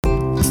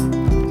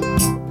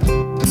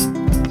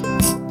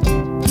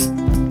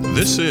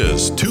This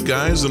is Two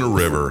Guys in a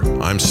River.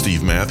 I'm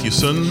Steve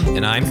Mathewson.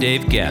 And I'm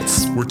Dave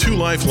Getz. We're two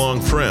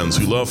lifelong friends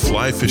who love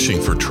fly fishing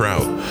for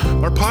trout.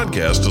 Our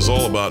podcast is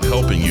all about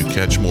helping you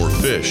catch more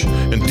fish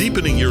and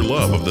deepening your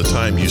love of the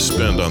time you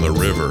spend on the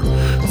river.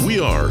 We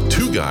are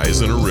Two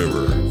Guys in a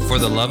River. For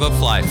the love of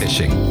fly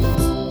fishing.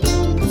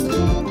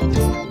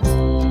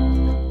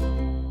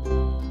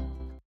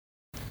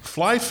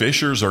 Fly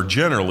fishers are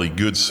generally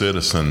good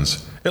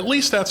citizens. At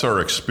least that's our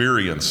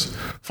experience.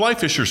 Fly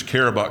fishers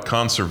care about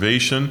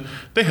conservation,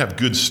 they have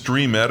good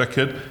stream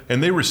etiquette,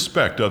 and they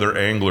respect other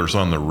anglers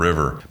on the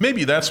river.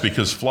 Maybe that's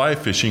because fly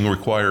fishing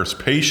requires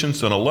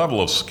patience and a level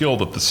of skill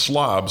that the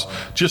slobs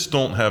just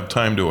don't have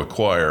time to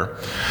acquire.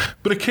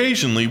 But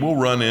occasionally we'll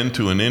run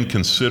into an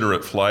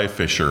inconsiderate fly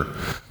fisher,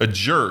 a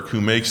jerk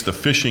who makes the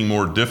fishing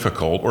more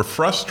difficult or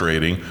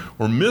frustrating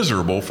or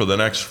miserable for the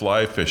next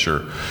fly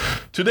fisher.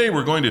 Today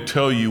we're going to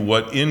tell you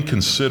what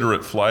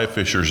inconsiderate fly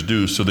fishers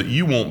do so that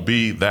you won't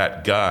be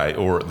that guy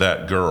or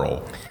that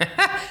girl.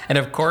 And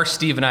of course,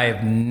 Steve and I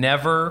have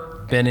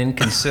never been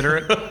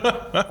inconsiderate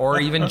or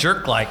even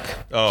jerk-like.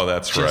 Oh,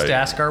 that's right. Just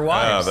ask our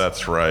wives. Ah,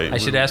 that's right. I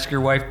should ask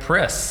your wife,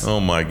 Pris. Oh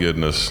my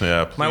goodness,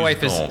 yeah. My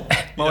wife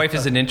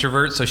is an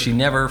introvert, so she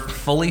never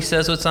fully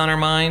says what's on her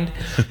mind,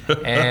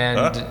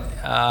 and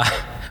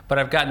but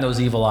I've gotten those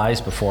evil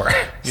eyes before.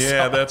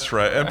 Yeah, that's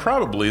right. And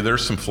probably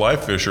there's some fly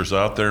fishers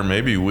out there.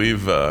 Maybe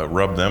we've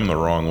rubbed them the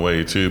wrong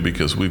way too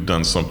because we've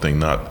done something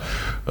not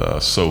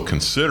so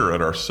considerate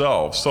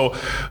ourselves. So,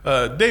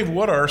 Dave,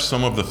 what are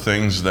some of the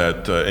things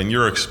that, in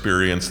your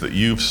experience, that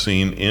you've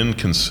seen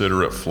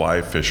inconsiderate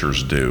fly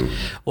fishers do?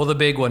 Well, the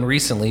big one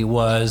recently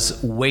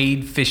was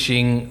wade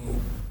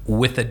fishing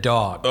with a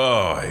dog.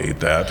 Oh, I hate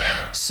that.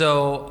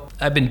 So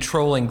I've been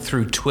trolling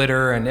through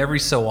Twitter, and every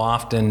so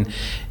often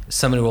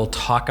somebody will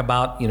talk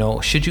about,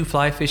 should you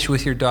fly fish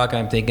with your dog?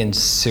 I'm thinking,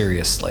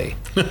 seriously,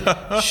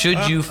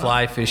 should you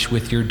fly fish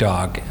with your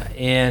dog?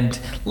 And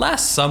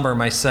last summer,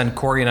 my son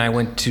Corey and I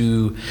went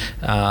to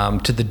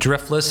the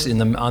Driftless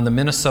on the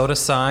Minnesota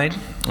side,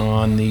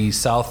 on the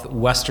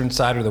southwestern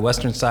side or the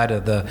western side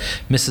of the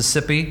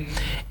Mississippi,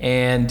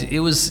 and it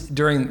was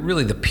during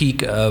really the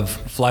peak of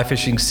fly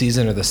fishing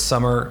season, or the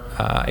summer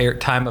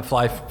time of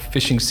fly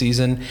fishing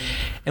season,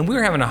 and we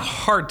were having a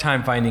hard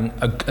time finding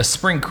a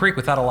spring creek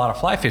without a lot of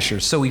fly fishers.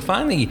 So we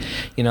finally,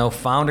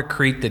 found a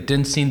creek that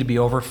didn't seem to be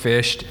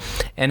overfished.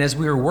 And as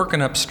we were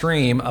working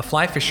upstream, a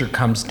fly fisher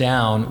comes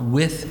down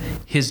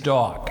with his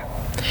dog.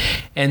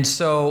 And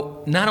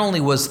so not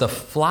only was the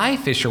fly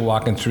fisher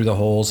walking through the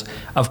holes,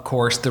 of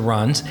course, the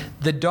runs,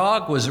 the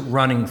dog was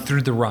running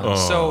through the runs.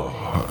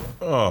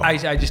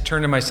 I just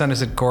turned to my son and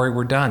said, Corey,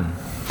 we're done.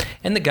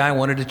 And the guy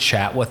wanted to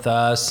chat with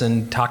us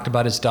and talked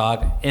about his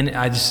dog. And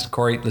I just,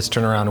 Corey, let's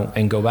turn around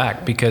and go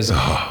back, because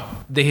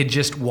they had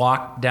just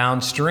walked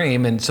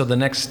downstream. And so the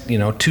next,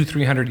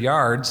 200-300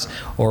 yards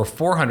or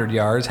 400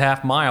 yards,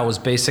 half mile was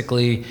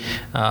basically,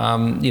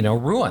 ruined.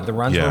 The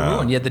runs were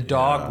ruined. You had the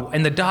dog,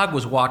 and the dog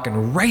was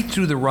walking right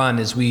through the run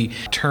as we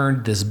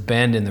turned this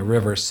bend in the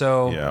river.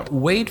 So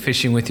wade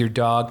fishing with your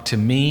dog, to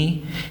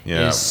me,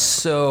 is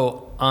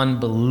so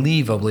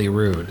unbelievably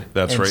rude.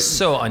 That's right.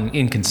 So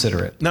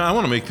inconsiderate. Now, I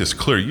want to make this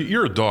clear.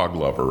 You're a dog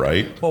lover,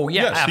 right? Oh,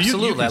 yeah,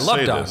 absolutely. I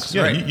love dogs. This.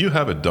 Yeah, right. you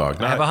have a dog.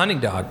 Now, I have a hunting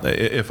dog.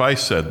 If I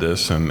said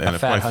this, and a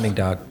fat hunting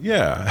dog.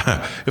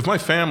 Yeah. If my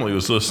family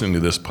was listening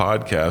to this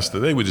podcast,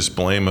 they would just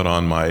blame it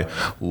on my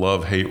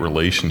love-hate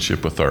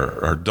relationship with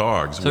our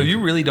dogs. So you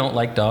really don't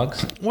like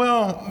dogs?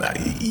 Well,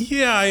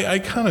 yeah, I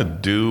kind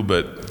of do,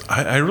 but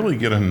I really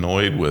get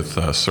annoyed with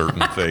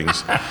certain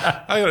things.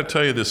 I got to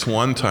tell you, this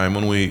one time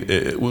when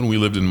we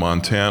lived in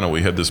Montana,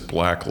 we had this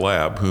black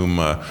lab whom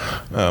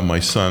my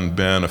son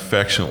Ben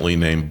affectionately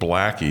named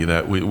Blackie.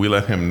 That we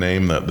let him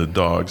name the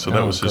dog, so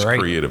that was his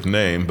creative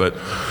name. But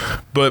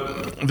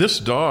this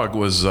dog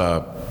was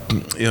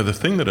the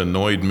thing that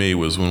annoyed me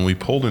was when we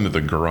pulled into the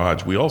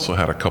garage, we also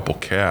had a couple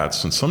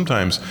cats, and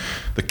sometimes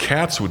the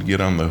cats would get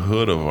on the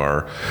hood of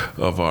our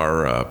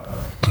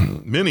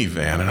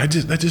minivan, and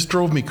that just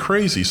drove me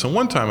crazy. So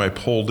one time I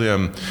pulled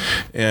in,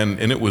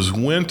 and it was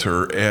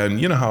winter,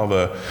 and you know how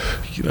the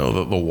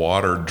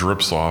water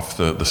drips off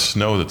the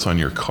snow that's on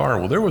your car.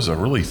 Well, there was a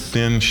really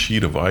thin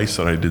sheet of ice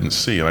that I didn't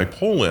see, and I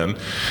pull in,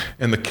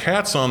 and the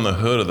cat's on the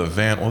hood of the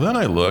van. Well, then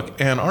I look,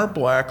 and our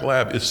black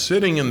lab is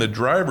sitting in the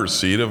driver's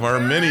seat of our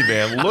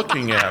minivan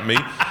looking at me.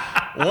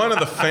 One of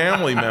the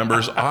family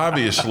members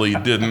obviously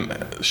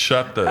didn't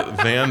shut the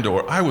van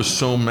door. I was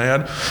so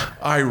mad.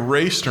 I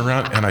raced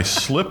around and I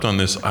slipped on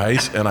this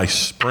ice and I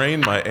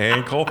sprained my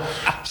ankle.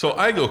 So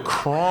I go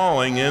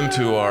crawling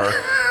into our,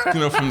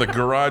 from the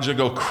garage, I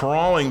go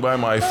crawling by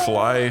my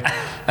fly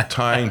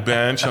tying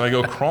bench, and I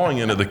go crawling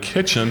into the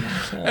kitchen,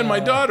 and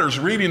my daughter's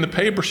reading the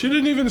paper. She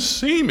didn't even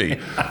see me.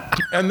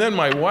 And then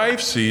my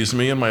wife sees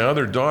me and my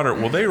other daughter.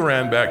 Well, they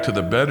ran back to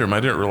the bedroom. I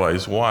didn't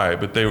realize why,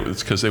 but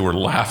it's because they were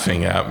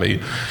laughing at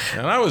me.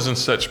 And I was in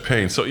such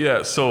pain. So,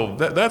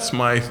 that's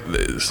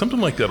something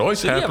like that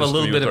always happens to me. You have a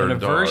little bit of an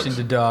aversion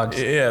to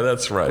dogs. Yeah,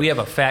 that's right. We have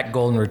a fat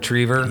golden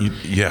retriever.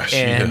 Yeah, she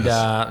and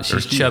is.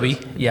 She's chubby.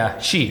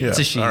 It's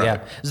a she, All yeah.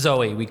 right.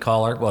 Zoe. we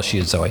call her. Well, she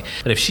is Zoe.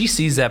 But if she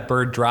sees that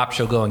bird drop,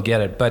 she'll go and get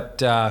it.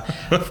 But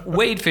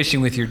wade fishing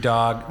with your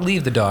dog,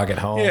 leave the dog at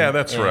home. Yeah,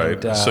 that's right.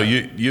 So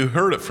you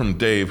heard it from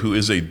Dave, who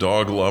is a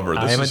dog lover.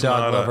 I am a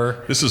dog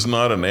lover. This is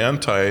not an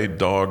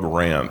anti-dog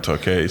rant,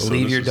 okay? So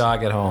leave your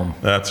dog at home.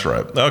 That's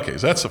right. Okay,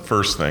 so that's the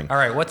first thing. All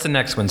right, what's the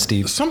next one,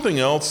 Steve? Something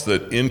else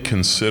that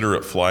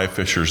inconsiderate fly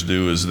fishers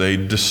do is they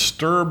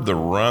disturb the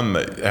run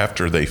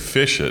after they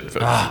fish it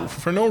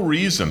for no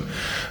reason.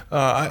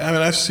 I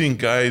mean, I've seen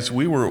guys.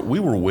 We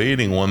were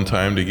waiting one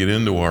time to get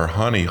into our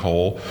honey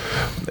hole,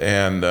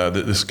 and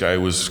this guy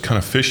was kind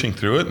of fishing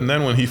through it. And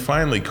then when he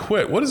finally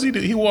quit, what does he do?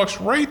 He walks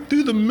right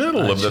through the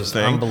middle of the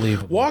thing.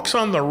 Unbelievable. Walks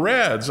on the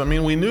reds. I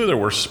mean, we knew there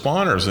were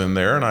spawners in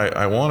there, and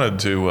I wanted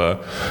to,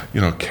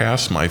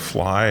 cast my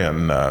fly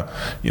and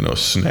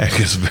snag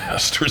his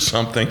vest or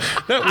something.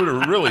 That would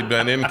have really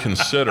been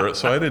inconsiderate.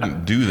 So I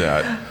didn't do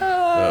that.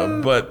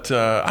 But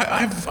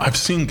I've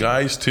seen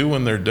guys too,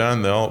 when they're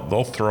done,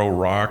 they'll throw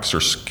rocks or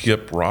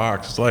skip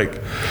rocks. It's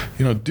like,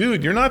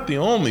 dude, you're not the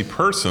only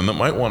person that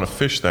might want to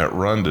fish that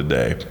run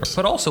today.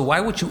 But also, why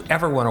would you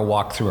ever want to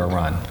walk through a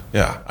run?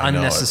 Yeah, I know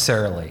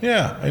unnecessarily. it.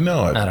 Yeah, I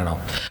know it. I don't know.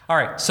 All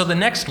right, so the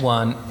next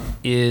one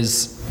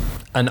is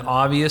an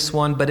obvious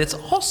one, but it's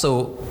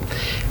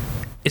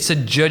a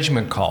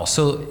judgment call.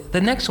 So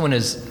the next one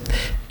is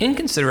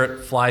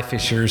inconsiderate fly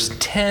fishers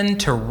tend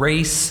to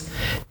race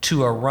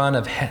to a run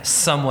of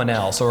someone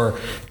else or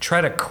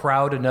try to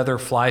crowd another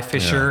fly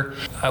fisher,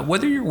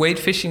 whether you're wade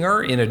fishing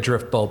or in a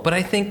drift boat. But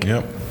I think,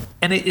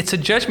 and it's a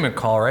judgment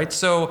call, right?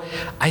 So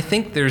I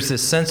think there's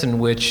this sense in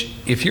which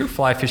if you're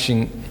fly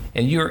fishing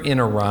and you're in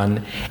a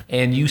run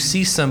and you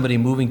see somebody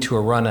moving to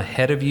a run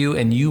ahead of you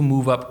and you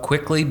move up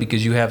quickly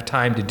because you have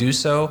time to do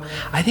so,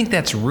 I think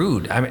that's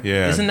rude. I mean,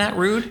 isn't that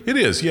rude? It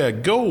is, yeah.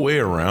 Go way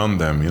around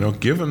them,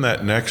 give them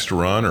that next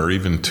run or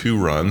even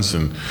two runs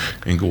and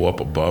go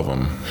up above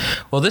them.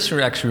 Well, this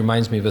actually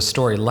reminds me of a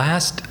story.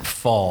 Last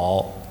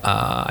fall,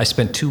 I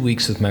spent 2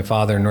 weeks with my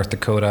father in North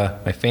Dakota,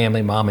 my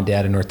family, mom and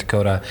dad in North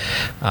Dakota,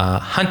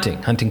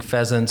 hunting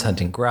pheasants,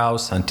 hunting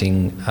grouse,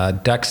 hunting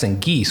ducks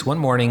and geese. One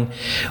morning,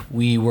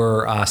 we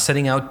were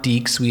setting out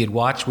deeks. We had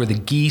watched where the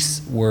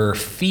geese were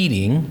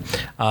feeding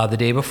the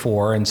day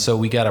before, and so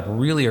we got up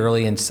really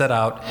early and set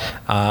out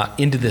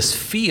into this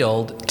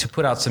field to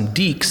put out some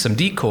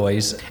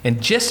decoys.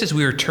 And just as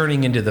we were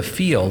turning into the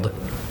field,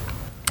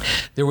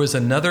 there was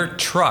another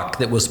truck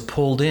that was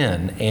pulled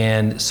in,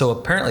 and so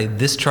apparently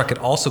this truck had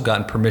also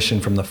gotten permission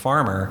from the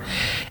farmer,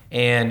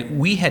 and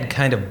we had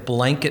kind of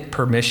blanket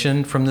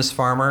permission from this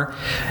farmer,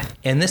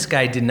 and this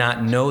guy did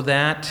not know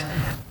that,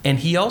 and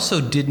he also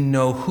didn't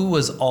know who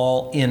was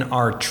all in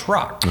our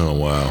truck. Oh,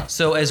 wow.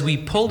 So as we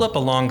pulled up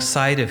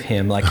alongside of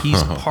him, like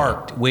he's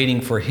parked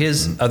waiting for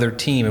his other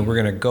team, and we're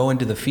going to go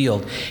into the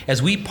field, as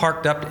we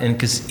parked up, and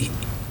because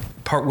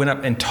went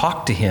up and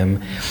talked to him,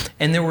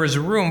 and there was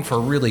room for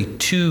really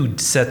 2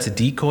 sets of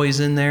decoys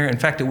in there. In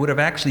fact, it would have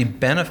actually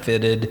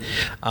benefited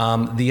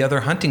the other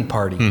hunting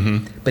party.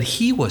 Mm-hmm. But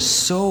he was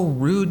so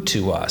rude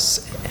to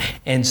us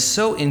and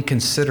so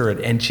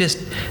inconsiderate and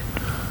just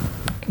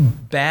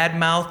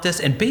bad-mouthed us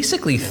and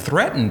basically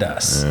threatened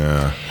us.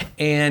 Yeah.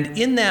 And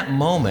in that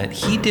moment,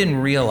 he didn't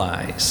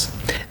realize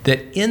that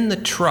in the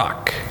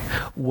truck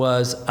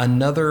was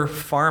another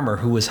farmer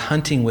who was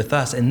hunting with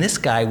us, and this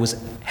guy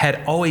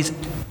had always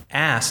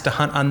asked to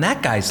hunt on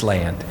that guy's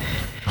land.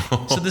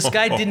 So this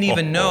guy didn't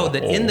even know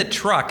that in the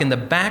truck, in the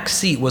back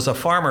seat, was a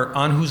farmer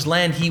on whose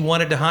land he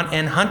wanted to hunt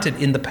and hunted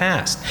in the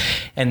past.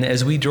 And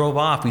as we drove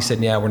off, we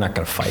said, we're not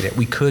going to fight it.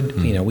 We could,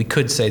 we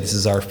could say this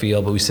is our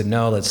field, but we said,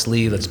 no, let's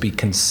leave. Let's be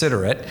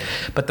considerate.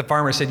 But the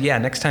farmer said,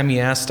 next time you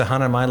ask to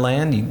hunt on my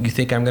land, you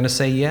think I'm going to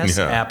say yes?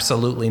 Yeah.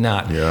 Absolutely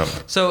not. Yeah.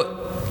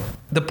 So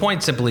the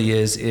point simply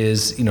is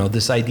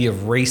this idea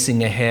of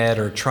racing ahead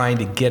or trying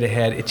to get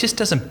ahead, it just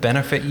doesn't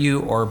benefit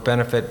you or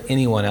benefit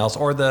anyone else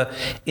or the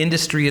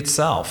industry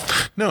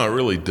itself. No, it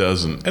really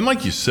doesn't. And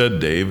like you said,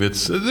 Dave,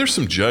 there's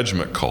some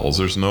judgment calls.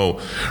 There's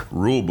no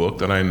rule book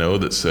that I know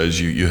that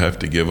says you have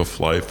to give a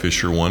fly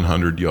fisher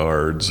 100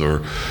 yards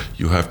or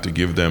you have to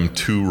give them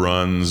 2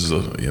 runs,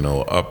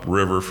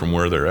 upriver from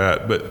where they're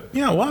at. But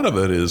a lot of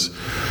it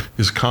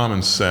is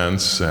common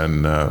sense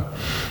and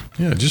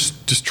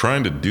just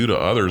trying to do to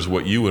others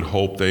what you would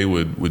hope they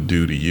would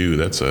do to you.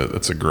 That's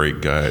a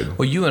great guide.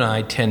 Well, you and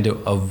I tend to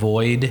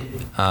avoid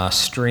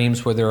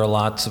streams where there are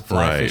lots of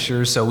fly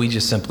fishers, so we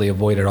just simply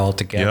avoid it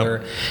altogether.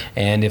 Yep.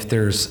 And if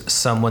there's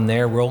someone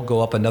there, we'll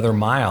go up another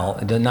mile,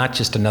 not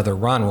just another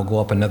run. We'll go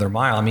up another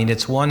mile. I mean,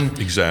 it's one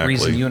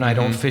reason you and I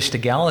don't fish to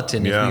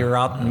Gallatin. If we were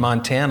out in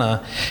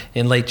Montana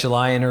in late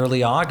July and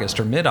early August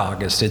or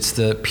mid-August, it's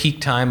the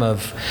peak time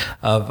of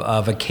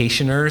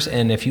vacationers.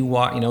 And if you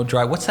walk,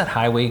 drive, what's that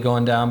highway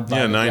going down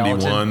by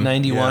 91.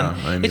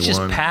 91. It's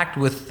just packed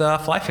with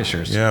fly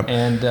fishers. Yep.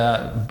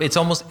 And it's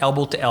almost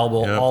elbow to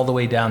elbow all the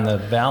way down the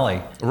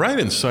valley. Right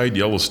inside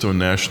Yellowstone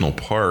National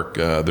Park,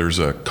 there's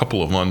a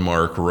couple of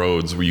unmarked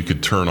roads where you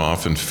could turn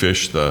off and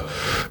fish the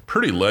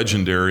pretty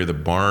legendary, the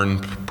Barn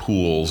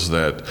pools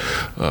that,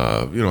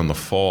 in the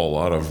fall, a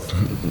lot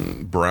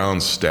of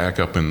browns stack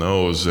up in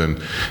those.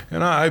 And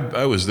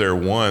I was there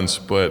once,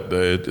 but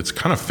it's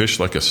kind of fished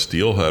like a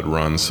steelhead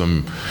run.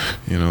 Some,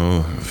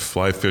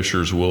 fly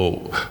fishers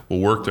will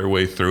work their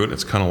way through it.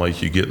 It's kind of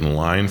like you get in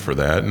line for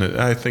that. And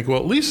I think, well,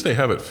 at least they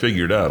have it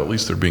figured out. At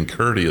least they're being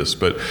courteous.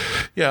 But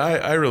yeah,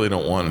 I really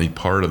don't want any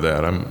part of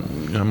that.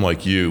 I'm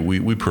like you.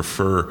 We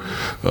prefer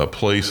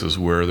places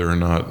where there are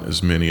not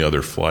as many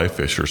other fly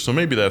fishers. So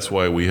maybe that's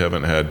why we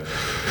haven't had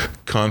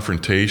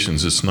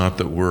confrontations. It's not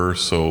that we're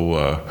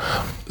so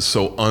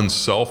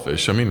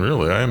unselfish. I mean,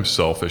 really, I am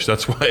selfish.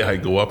 That's why I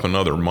go up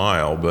another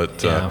mile.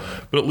 But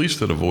at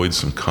least it avoids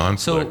some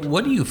conflict. So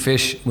what do you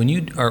fish when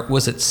you are?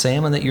 Was it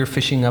salmon that you're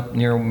fishing up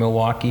near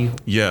Milwaukee?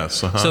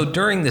 Yes. Uh-huh. So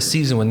during the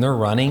season when they're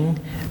running,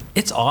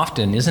 it's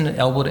often, isn't it,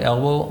 elbow to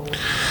elbow?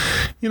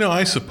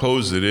 I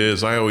suppose it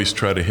is. I always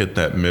try to hit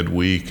that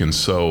midweek, and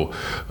so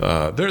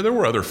there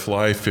were other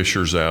fly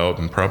fishers out,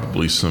 and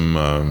probably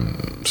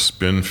some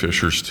spin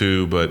fishers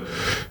too. But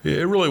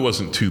it really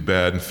wasn't too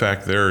bad. In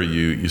fact, there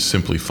you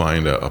simply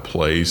find a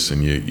place,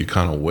 and you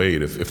kind of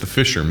wait. If the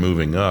fish are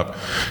moving up,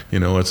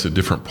 it's a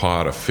different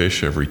pot of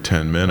fish every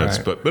 10 minutes.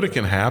 Right. But it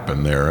can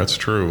happen there. That's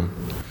true.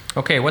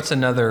 Okay, what's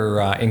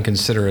another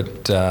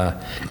inconsiderate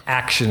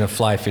action of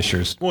fly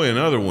fishers? Boy,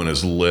 another one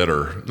is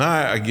litter.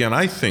 Now, again,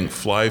 I think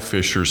fly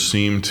fishers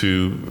seem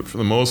to, for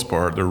the most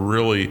part, they're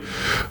really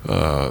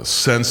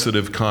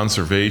sensitive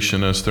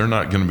conservationists. They're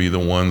not going to be the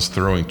ones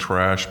throwing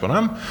trash, but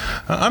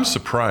I'm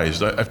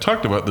surprised. I've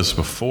talked about this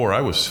before.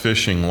 I was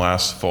fishing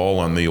last fall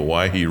on the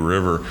Owyhee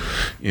River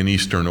in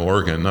eastern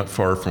Oregon, not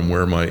far from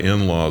where my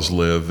in-laws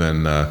live,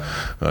 and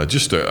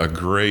just a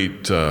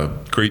great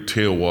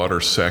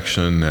tailwater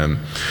section, and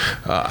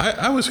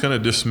I was kind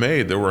of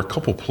dismayed. There were a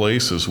couple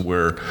places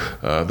where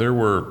there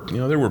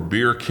were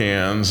beer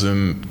cans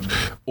and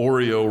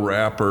Oreo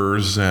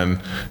wrappers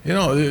and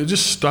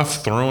just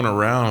stuff thrown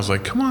around. I was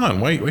like, come on,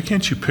 why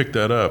can't you pick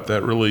that up?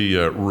 That really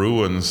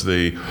ruins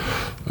the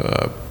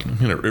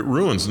it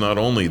ruins not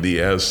only the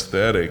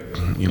aesthetic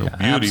beauty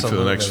absolutely. for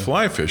the next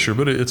fly fisher,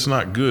 but it's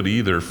not good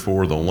either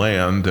for the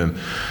land. And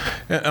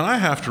I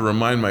have to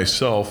remind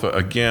myself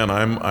again,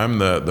 I'm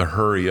the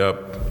hurry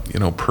up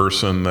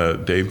person.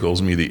 Dave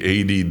calls me the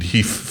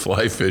ADD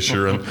fly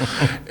fisher,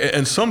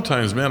 and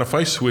sometimes, man, if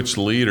I switch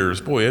leaders,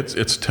 boy,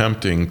 it's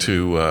tempting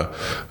to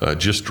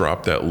just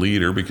drop that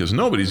leader because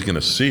nobody's going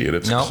to see it.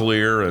 It's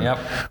clear,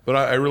 but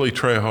I really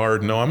try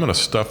hard. No, I'm going to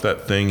stuff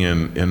that thing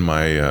in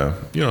my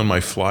in my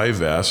fly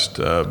vest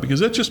because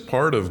that's just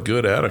part of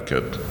good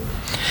etiquette.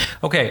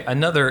 Okay,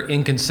 another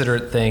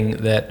inconsiderate thing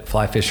that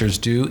fly fishers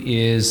do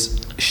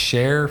is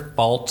share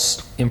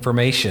false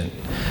information.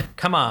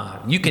 Come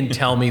on, you can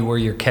tell me where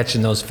you're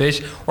catching those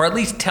fish, or at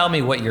least tell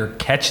me what you're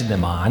catching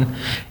them on.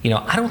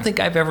 I don't think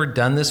I've ever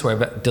done this where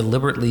I've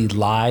deliberately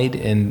lied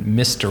and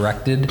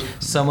misdirected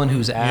someone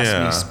who's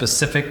asked me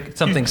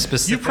something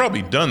specific. You've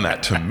probably done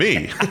that to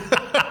me.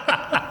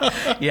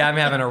 Yeah, I'm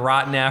having a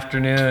rotten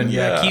afternoon.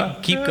 Yeah,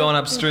 keep going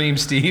upstream,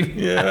 Steve.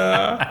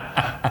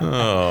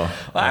 Yeah.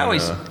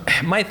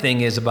 My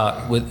thing is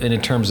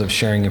in terms of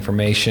sharing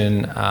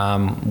information,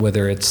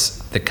 whether it's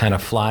the kind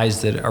of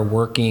flies that are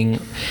working,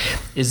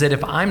 is that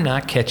if I'm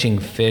not catching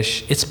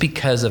fish, it's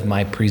because of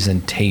my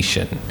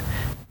presentation.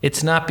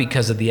 It's not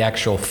because of the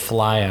actual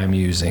fly I'm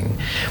using.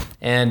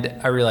 And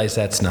I realize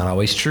that's not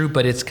always true,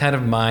 but it's kind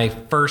of my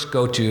first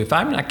go-to. If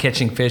I'm not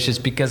catching fish, it's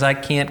because I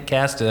can't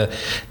cast a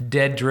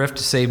dead drift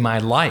to save my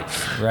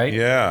life, right?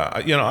 Yeah.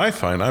 I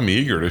find I'm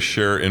eager to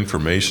share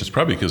information. It's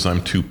probably because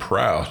I'm too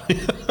proud.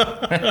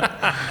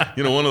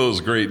 One of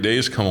those great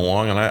days come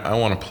along, and I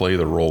want to play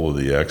the role of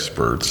the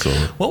expert. So,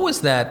 what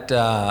was that...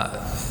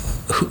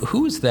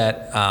 Who's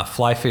that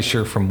fly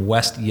fisher from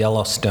West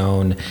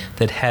Yellowstone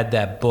that had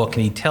that book?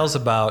 And he tells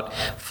about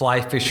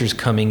fly fishers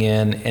coming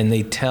in, and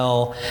they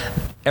tell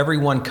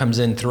everyone comes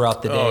in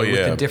throughout the day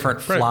with a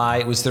different fly.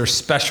 Right. It was their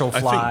special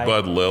fly. I think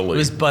Bud Lilly. It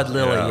was Bud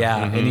Lilly,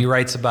 yeah. Mm-hmm. And he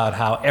writes about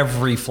how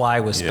every fly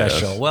was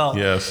special. Yes. Well,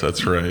 yes,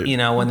 that's right.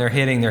 When they're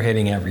hitting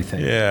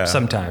everything. Yeah.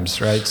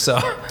 Sometimes, right? So,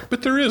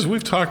 but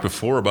we've talked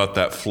before about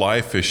that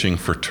fly fishing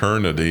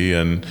fraternity,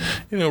 and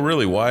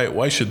really,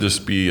 why should this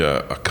be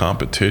a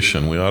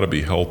competition? We ought to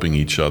be helping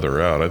each other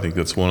out. I think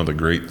that's one of the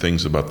great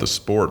things about the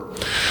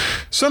sport.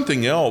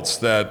 Something else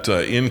that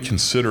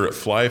inconsiderate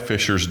fly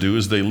fishers do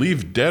is they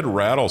leave dead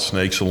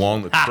rattlesnakes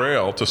along the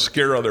trail to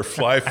scare other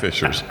fly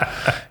fishers.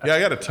 Yeah, I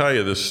got to tell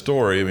you this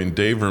story. I mean,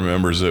 Dave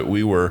remembers that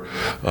we were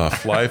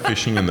fly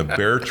fishing in the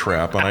bear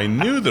trap, and I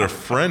knew that a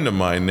friend of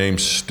mine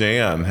named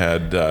Stan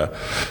had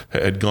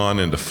gone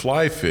into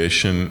fly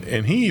fish,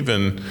 and he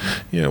even,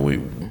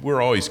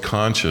 we're always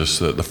conscious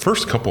that the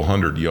first couple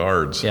hundred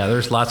yards. Yeah,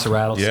 there's lots of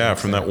rattlesnakes. Yeah,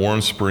 from that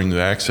Warm Springs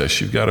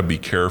access, you've got to be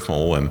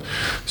careful. And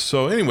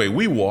so anyway,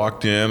 we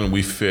walked in and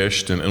we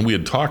fished, and we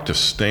had talked to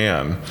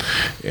Stan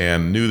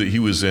and knew that he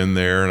was in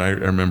there. And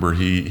remember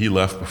he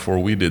left before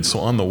we did. So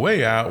on the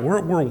way out,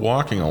 we're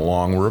walking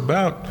along. We're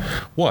about,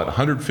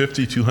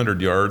 150,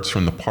 200 yards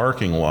from the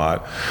parking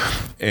lot.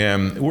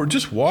 And we're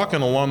just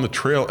walking along the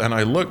trail. And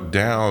I look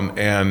down,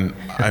 and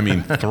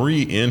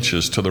 3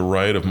 inches to the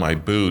right of my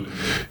boot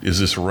is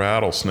this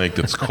rattlesnake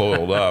that's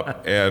coiled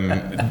up.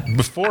 And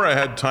before I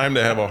had time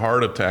to have a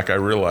heart attack, I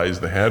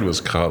realized the head was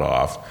cut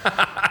off.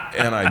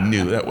 And I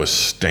knew that was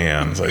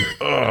Stan's. Like,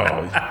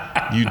 oh,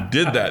 you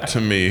did that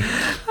to me.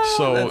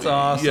 So that's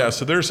awesome. Yeah,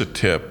 so there's a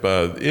tip.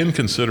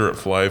 Inconsiderate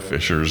fly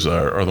fishers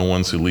are the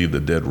ones who leave the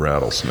dead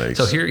rattlesnakes.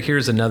 So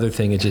here's another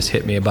thing that just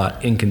hit me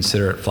about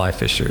inconsiderate fly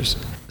fishers.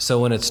 So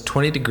when it's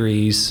 20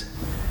 degrees,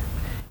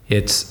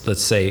 it's,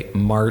 let's say,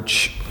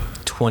 March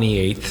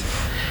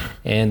 28th,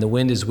 and the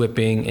wind is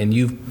whipping, and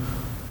you've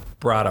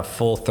brought a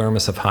full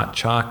thermos of hot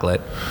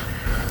chocolate,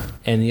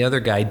 and the other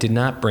guy did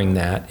not bring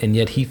that, and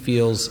yet he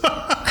feels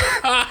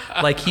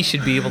like he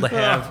should be able to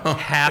have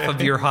half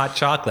of your hot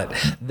chocolate.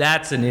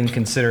 That's an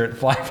inconsiderate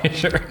fly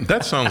fisher.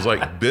 That sounds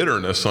like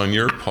bitterness on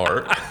your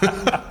part.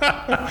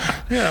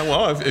 Yeah,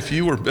 well, if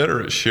you were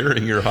better at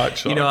sharing your hot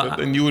chocolate,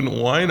 then you wouldn't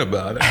whine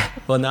about it.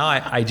 Well, now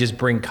I just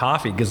bring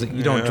coffee because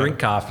you don't drink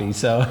coffee,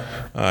 so.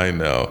 I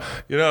know.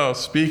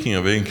 Speaking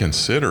of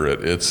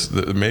inconsiderate,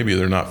 maybe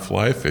they're not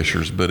fly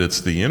fishers, but it's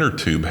the inner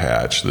tube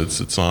hatch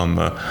it's on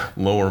the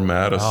lower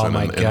Madison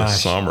in the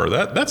summer.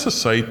 That's a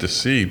sight to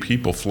see.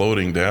 People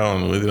floating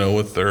down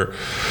with their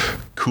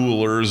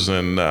coolers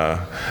and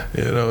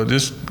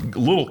just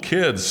little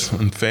kids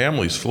and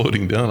families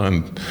floating down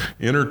on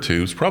inner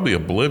tubes, probably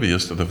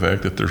oblivious to the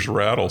fact that there's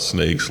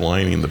rattlesnakes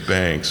lining the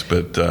banks.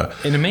 But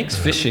and it makes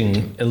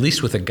fishing, at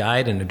least with a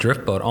guide and a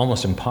drift boat,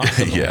 almost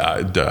impossible. Yeah,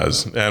 it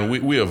does. And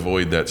we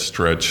avoid that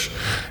stretch,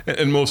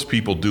 and most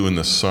people do in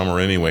the summer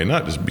anyway,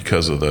 not just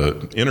because of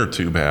the inner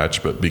tube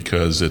hatch, but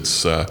because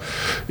it's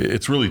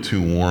really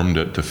too warm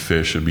to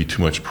fish. It'd be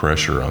too much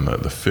pressure on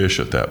the fish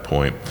at that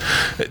point.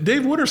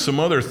 Dave, what are some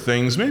other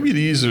things? Maybe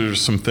these are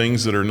some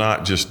things that are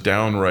not just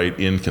downright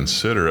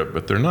inconsiderate,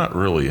 but they're not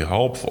really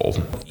helpful.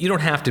 You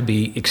don't have to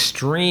be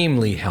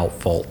extremely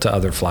helpful to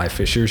other fly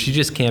fishers. You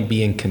just can't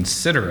be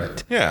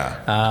inconsiderate.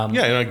 Yeah.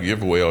 You're not gonna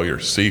give away all your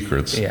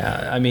secrets.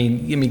 Yeah.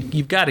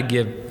 You've got to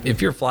give,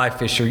 if you're a fly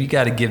fisher, you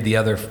got to give the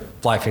other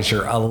fly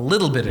fisher a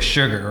little bit of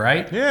sugar,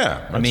 right?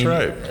 Yeah, that's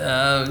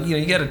right.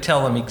 You got to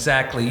tell them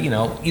exactly.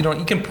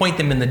 You can point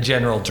them in the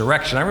general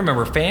direction. I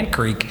remember Fan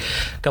Creek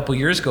a couple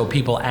years ago.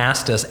 People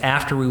asked us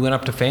after we went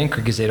up to Fan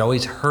Creek, because they'd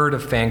always heard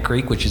of Fan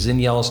Creek, which is in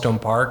Yellowstone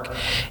Park,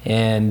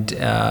 and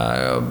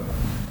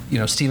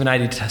Steve and I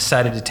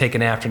decided to take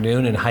an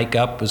afternoon and hike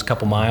up. It was a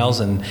couple miles,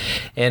 and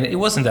it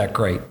wasn't that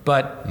great.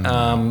 But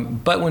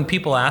when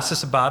people ask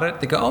us about it,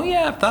 they go, "Oh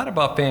yeah, I've thought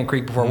about Fan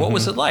Creek before. What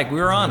was it like?" We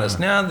were honest.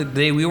 Now the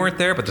day we weren't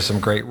there, but there's some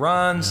great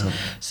runs. Yeah.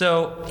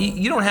 So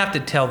you don't have to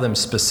tell them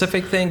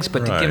specific things,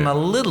 but to give them a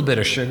little bit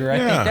of sugar, I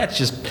think that's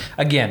just,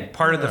 again,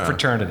 part of the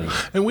fraternity.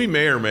 And we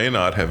may or may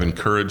not have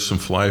encouraged some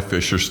fly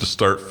fishers to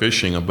start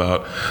fishing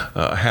about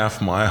a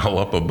half mile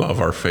up above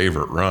our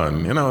favorite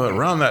run.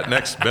 Around that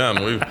next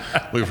bend,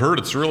 we've heard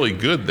it's really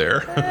good there.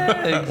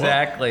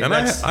 Exactly. Well,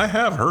 and I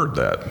have heard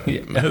that.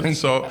 Yeah.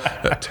 So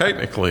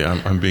technically,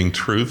 I'm being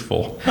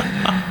truthful.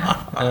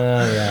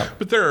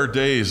 But there are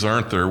days,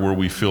 aren't there, where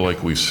we feel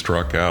like we've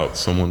struck out.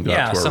 Someone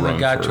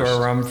got to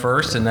our run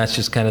first, and that's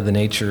just kind of the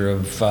nature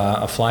of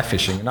fly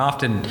fishing. And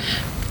often,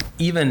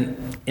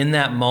 even in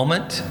that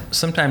moment,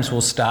 sometimes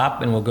we'll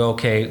stop and we'll go,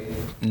 okay,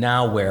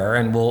 now where?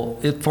 And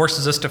it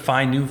forces us to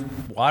find new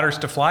waters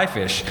to fly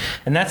fish.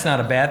 And that's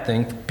not a bad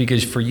thing,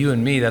 because for you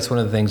and me, that's one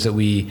of the things that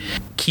we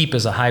keep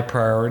as a high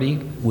priority,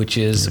 which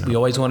is we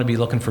always want to be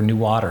looking for new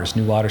waters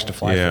to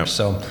fly fish.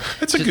 So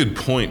that's a good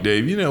point,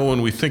 Dave.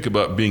 When we think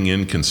about being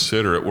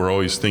inconsiderate, we're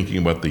always thinking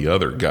about the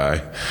other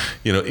guy.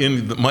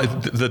 In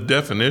the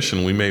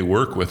definition we may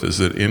work with is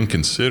that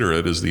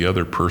inconsiderate is the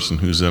other person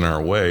who's in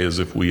our way, as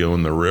if we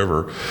own the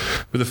river.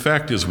 But the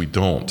fact is we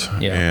don't.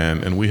 Yeah.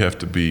 And we have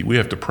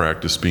to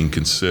practice being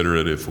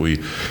considerate if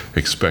we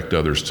expect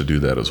others to do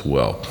that as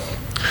well.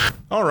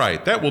 All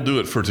right, that will do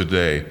it for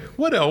today.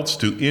 What else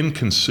do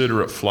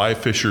inconsiderate fly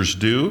fishers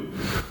do?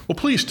 Well,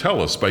 please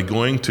tell us by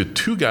going to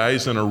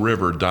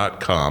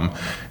twoguysinaRiver.com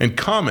and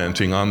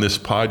commenting on this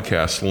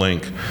podcast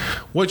link.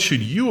 What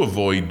should you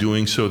avoid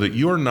doing so that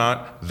you're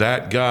not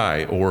that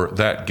guy or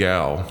that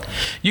gal?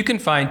 You can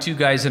find Two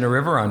Guys in a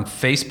River on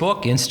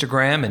Facebook,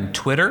 Instagram, and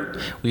Twitter.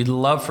 We'd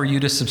love for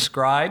you to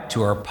subscribe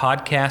to our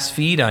podcast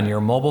feed on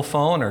your mobile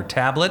phone or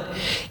tablet.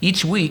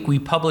 Each week, we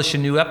publish a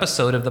new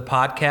episode of the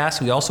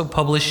podcast. We also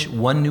publish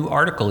one new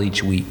article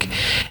each week.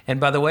 And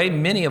by the way,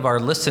 many of our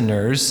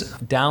listeners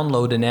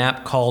download an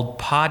app called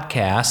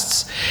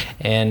Podcasts,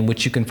 and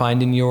which you can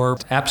find in your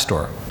app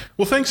store.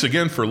 Well, thanks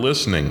again for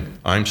listening.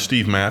 I'm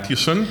Steve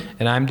Mathewson.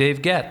 And I'm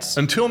Dave Getz.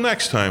 Until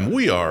next time,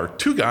 we are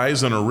Two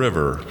Guys in a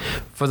River.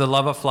 For the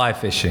love of fly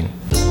fishing.